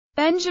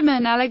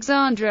Benjamin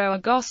Alexandro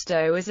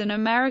Agosto is an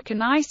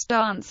American ice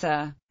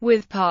dancer.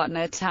 With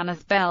partner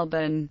Tanith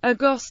Belbin,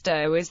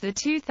 Agosto is the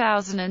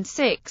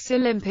 2006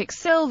 Olympic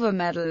silver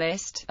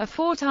medalist, a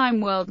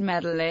four-time world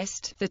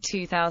medalist, the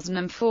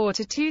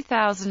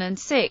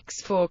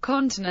 2004–2006 Four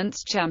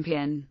Continents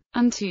champion,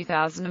 and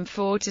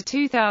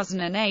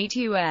 2004–2008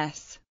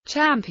 U.S.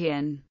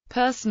 champion.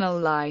 Personal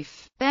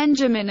life.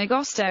 Benjamin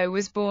Agosto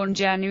was born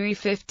January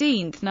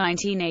 15,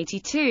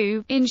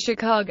 1982, in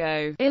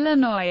Chicago,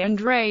 Illinois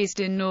and raised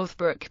in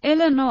Northbrook,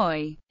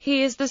 Illinois.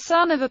 He is the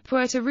son of a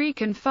Puerto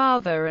Rican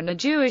father and a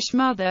Jewish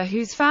mother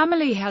whose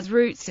family has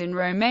roots in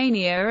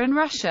Romania and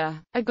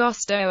Russia.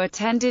 Agosto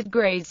attended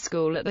grade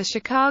school at the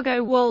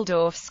Chicago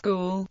Waldorf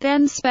School,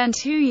 then spent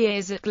 2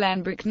 years at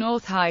Glenbrook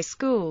North High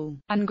School,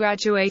 and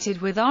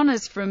graduated with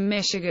honors from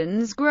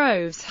Michigan's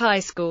Groves High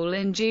School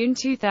in June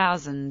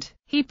 2000.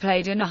 He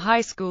played in a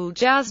high school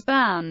jazz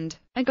band.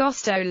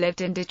 Agosto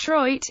lived in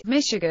Detroit,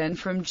 Michigan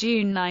from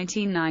June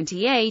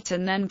 1998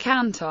 and then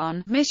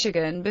Canton,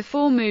 Michigan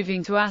before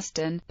moving to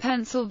Aston,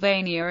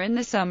 Pennsylvania in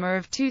the summer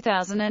of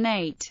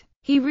 2008.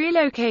 He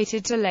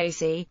relocated to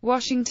Lacey,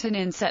 Washington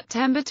in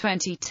September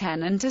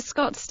 2010 and to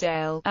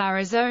Scottsdale,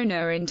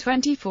 Arizona in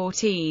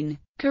 2014.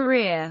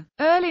 Career.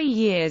 Early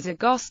years.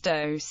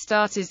 Agosto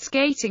started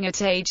skating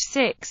at age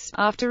 6,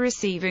 after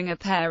receiving a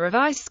pair of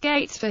ice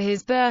skates for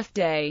his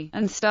birthday,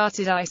 and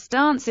started ice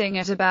dancing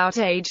at about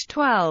age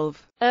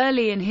 12.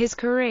 Early in his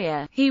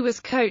career, he was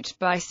coached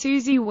by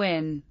Susie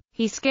Wynn.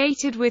 He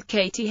skated with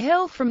Katie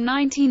Hill from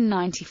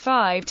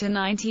 1995 to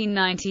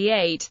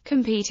 1998,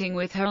 competing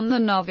with her on the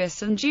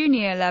novice and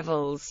junior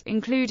levels,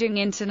 including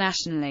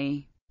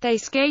internationally. They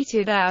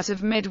skated out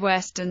of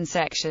Midwestern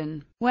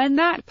section. When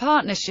that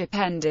partnership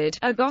ended,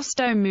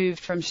 Agosto moved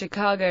from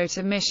Chicago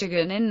to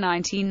Michigan in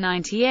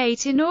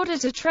 1998 in order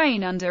to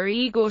train under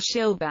Igor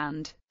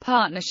Shilband.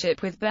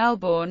 Partnership with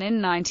Belborn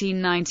in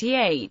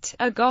 1998.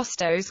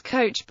 Agosto's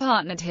coach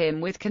partnered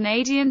him with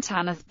Canadian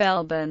Tanith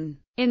Belbin.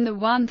 In the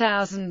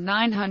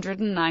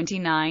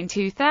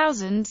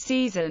 1999–2000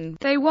 season,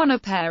 they won a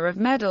pair of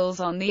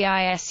medals on the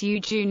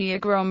ISU Junior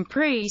Grand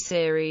Prix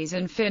Series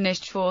and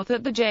finished fourth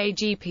at the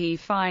JGP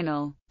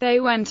final.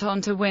 They went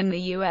on to win the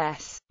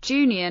U.S.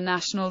 Junior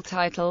National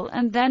title,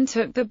 and then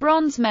took the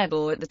bronze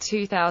medal at the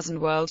 2000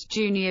 World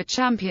Junior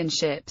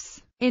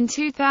Championships. In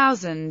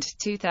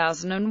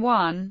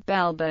 2000–2001,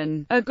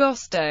 Belbin,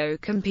 Agosto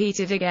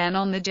competed again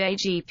on the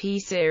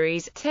JGP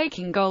Series,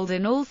 taking gold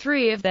in all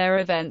three of their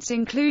events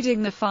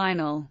including the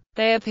final.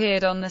 They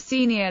appeared on the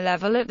senior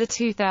level at the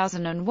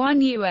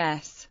 2001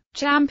 U.S.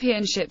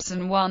 Championships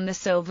and won the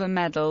silver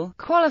medal,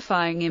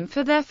 qualifying him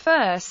for their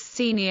first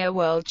Senior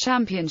World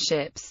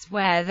Championships,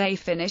 where they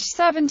finished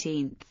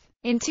 17th.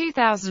 In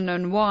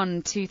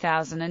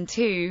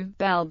 2001–2002,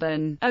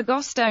 Belbin,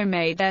 Agosto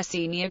made their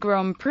Senior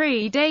Grand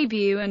Prix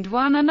debut and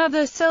won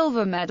another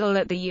silver medal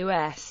at the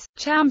U.S.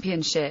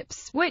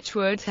 Championships, which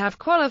would have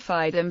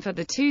qualified them for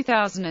the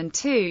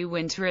 2002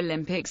 Winter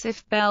Olympics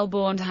if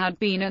Belborn had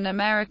been an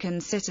American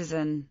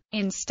citizen.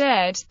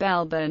 Instead,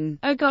 Belbin,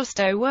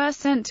 Agosto were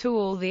sent to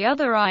all the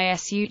other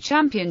ISU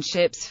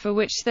championships for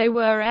which they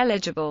were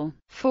eligible: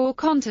 Four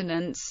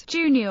Continents,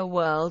 Junior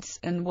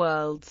Worlds, and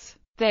Worlds.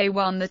 They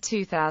won the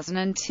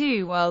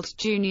 2002 World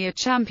Junior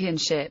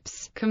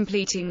Championships,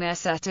 completing their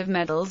set of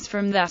medals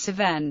from that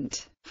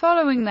event.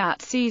 Following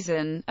that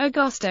season,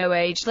 Agosto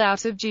aged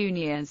out of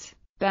juniors.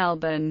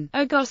 Belbin,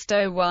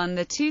 Agosto won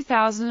the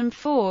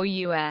 2004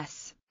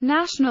 U.S.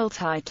 national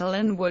title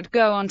and would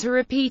go on to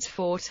repeat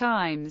 4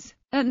 times.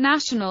 At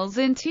Nationals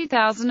in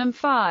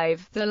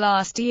 2005, the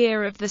last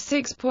year of the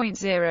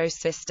 6.0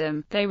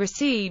 system, they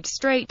received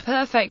straight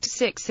perfect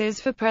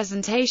sixes for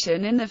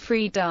presentation in the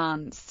free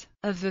dance.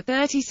 Of the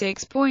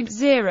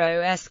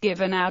 36.0s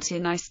given out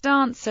in ice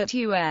dance at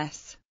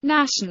U.S.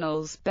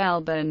 Nationals,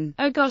 Belbin,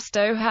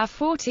 Agosto have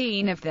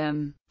 14 of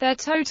them. Their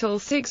total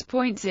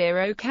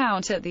 6.0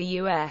 count at the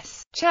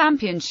U.S.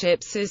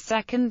 Championships is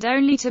second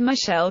only to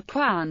Michelle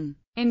Kwan.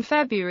 In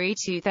February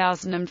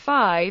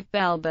 2005,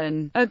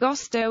 Belbin,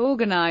 Agosto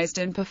organized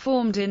and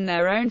performed in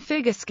their own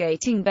figure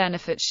skating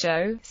benefit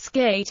show,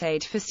 Skate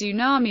Aid for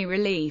Tsunami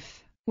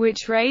Relief,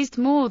 which raised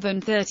more than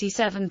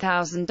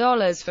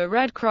 $37,000 for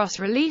Red Cross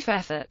relief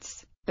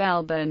efforts.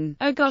 Belbin,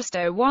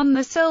 Agosto won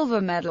the silver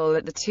medal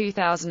at the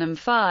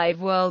 2005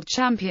 World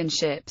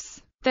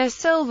Championships. Their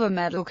silver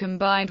medal,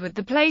 combined with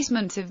the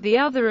placement of the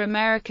other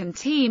American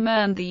team,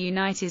 earned the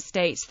United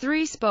States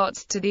 3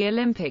 spots to the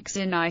Olympics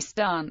in ice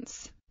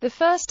dance. The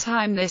first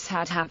time this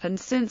had happened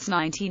since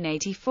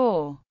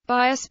 1984,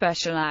 by a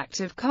special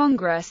act of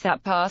Congress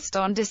that passed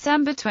on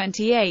December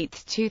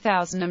 28,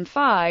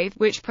 2005,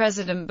 which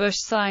President Bush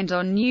signed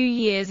on New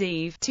Year's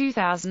Eve,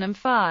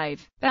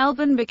 2005.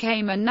 Belbin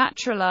became a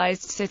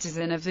naturalized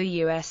citizen of the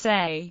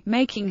USA,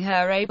 making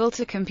her able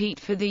to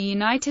compete for the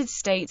United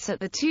States at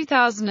the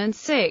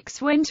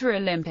 2006 Winter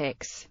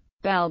Olympics.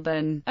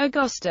 Belbin,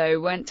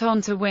 Agosto went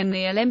on to win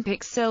the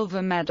Olympic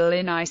silver medal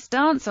in ice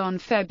dance on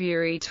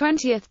February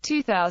 20,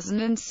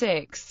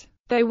 2006.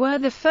 They were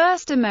the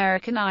first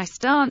American ice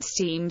dance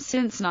team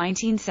since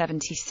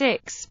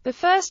 1976, the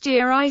first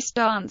year ice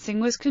dancing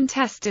was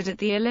contested at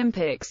the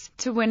Olympics,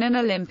 to win an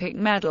Olympic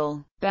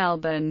medal.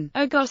 Belbin.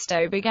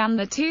 Agosto began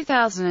the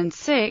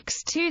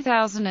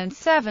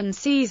 2006-2007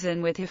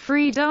 season with a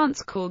free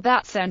dance called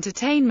That's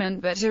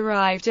Entertainment, but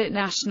arrived at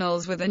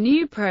Nationals with a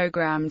new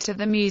program to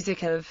the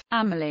music of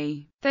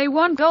Amelie. They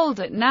won gold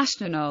at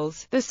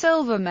Nationals, the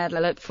silver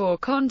medal at 4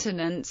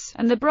 continents,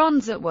 and the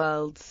bronze at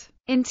Worlds.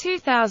 In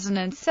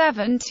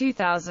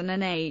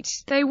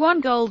 2007-2008, they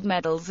won gold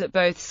medals at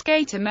both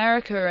Skate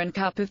America and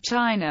Cup of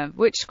China,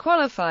 which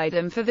qualified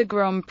them for the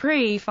Grand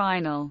Prix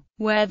final,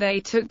 where they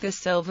took the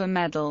silver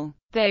medal.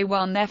 They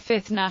won their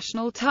 5th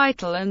national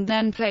title and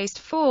then placed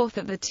 4th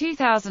at the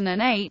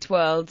 2008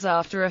 Worlds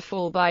after a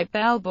fall by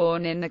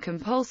Belbin in the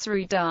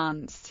compulsory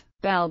dance.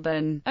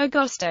 Belbin.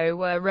 Agosto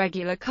were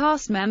regular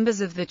cast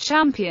members of the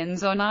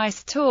Champions on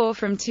Ice tour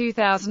from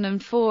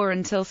 2004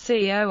 until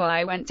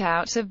COI went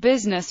out of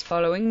business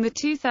following the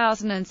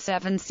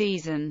 2007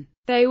 season.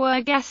 They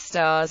were guest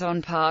stars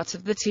on part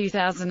of the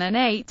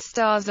 2008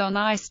 Stars on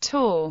Ice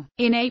tour.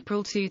 In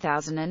April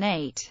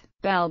 2008,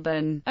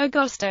 Belbin.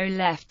 Agosto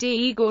left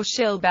Igor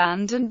Shil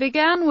Band and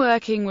began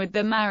working with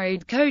the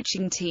married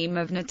coaching team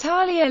of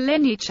Natalia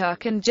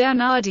Linichuk and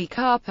Gennady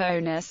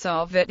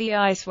Karponosov at the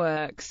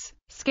Iceworks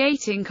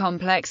skating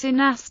complex in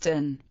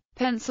Aston,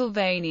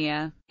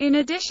 Pennsylvania. In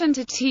addition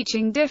to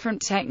teaching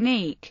different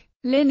technique,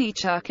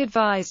 Linichuk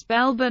advised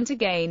Belbin to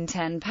gain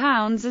 10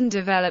 pounds and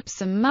develop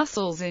some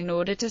muscles in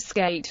order to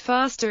skate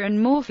faster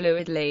and more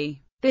fluidly.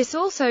 This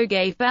also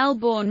gave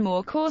Belbin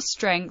more core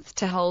strength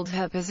to hold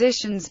her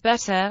positions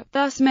better,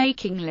 thus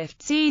making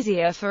lifts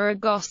easier for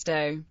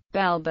Agosto.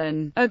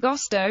 Belbin.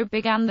 Agosto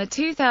began the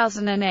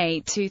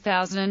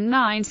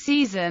 2008-2009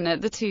 season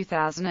at the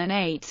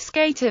 2008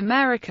 Skate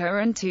America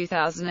and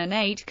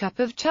 2008 Cup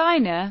of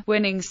China,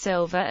 winning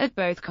silver at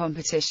both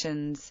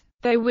competitions.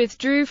 They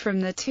withdrew from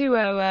the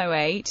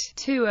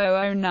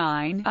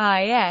 2008-2009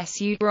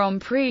 ISU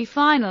Grand Prix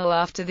final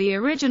after the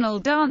original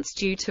dance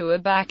due to a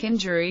back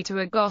injury to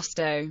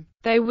Agosto.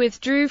 They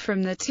withdrew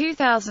from the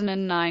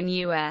 2009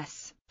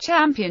 U.S.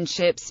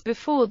 Championships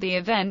before the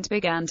event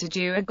began due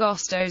to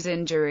Agosto's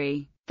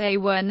injury. They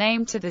were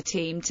named to the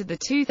team to the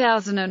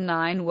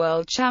 2009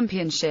 World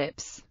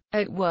Championships.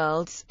 At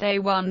Worlds, they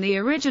won the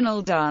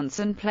original dance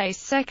and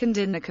placed second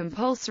in the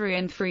compulsory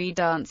and free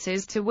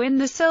dances to win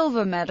the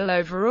silver medal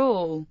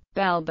overall.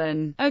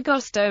 Belbin.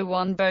 Agosto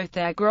won both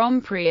their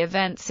Grand Prix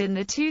events in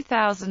the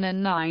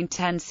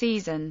 2009-10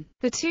 season,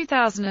 the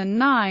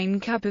 2009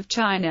 Cup of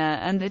China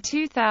and the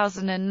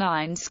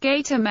 2009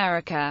 Skate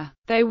America.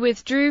 They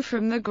withdrew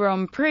from the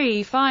Grand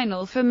Prix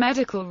final for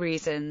medical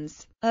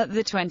reasons. At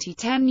the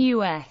 2010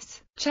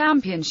 U.S.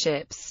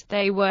 Championships,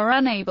 they were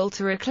unable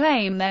to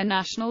reclaim their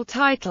national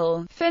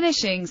title,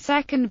 finishing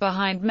second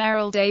behind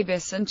Merrill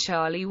Davis and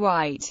Charlie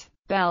White.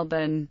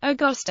 Belbin.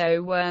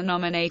 Agosto were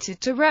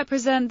nominated to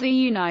represent the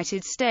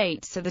United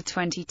States at the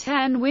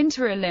 2010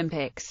 Winter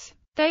Olympics.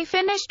 They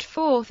finished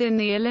 4th in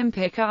the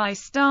Olympic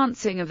ice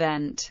dancing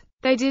event.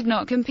 They did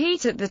not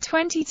compete at the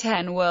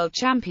 2010 World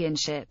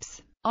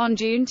Championships. On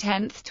June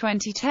 10,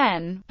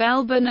 2010,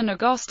 Belbin and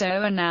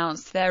Agosto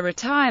announced their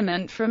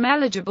retirement from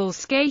eligible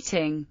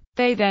skating.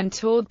 They then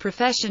toured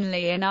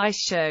professionally in ice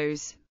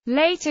shows.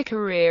 Later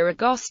career.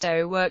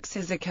 Agosto works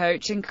as a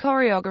coach and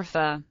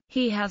choreographer.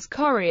 He has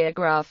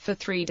choreographed for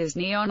 3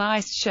 Disney on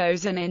Ice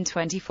shows, and in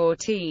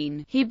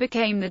 2014, he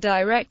became the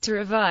director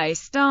of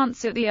ice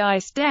dance at the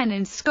Ice Den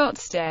in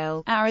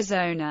Scottsdale,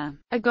 Arizona.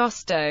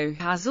 Agosto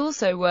has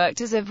also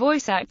worked as a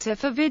voice actor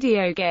for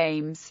video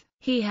games.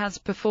 He has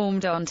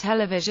performed on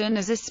television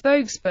as a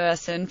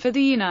spokesperson for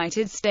the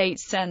United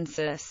States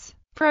Census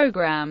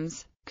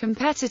programs.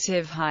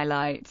 Competitive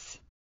highlights.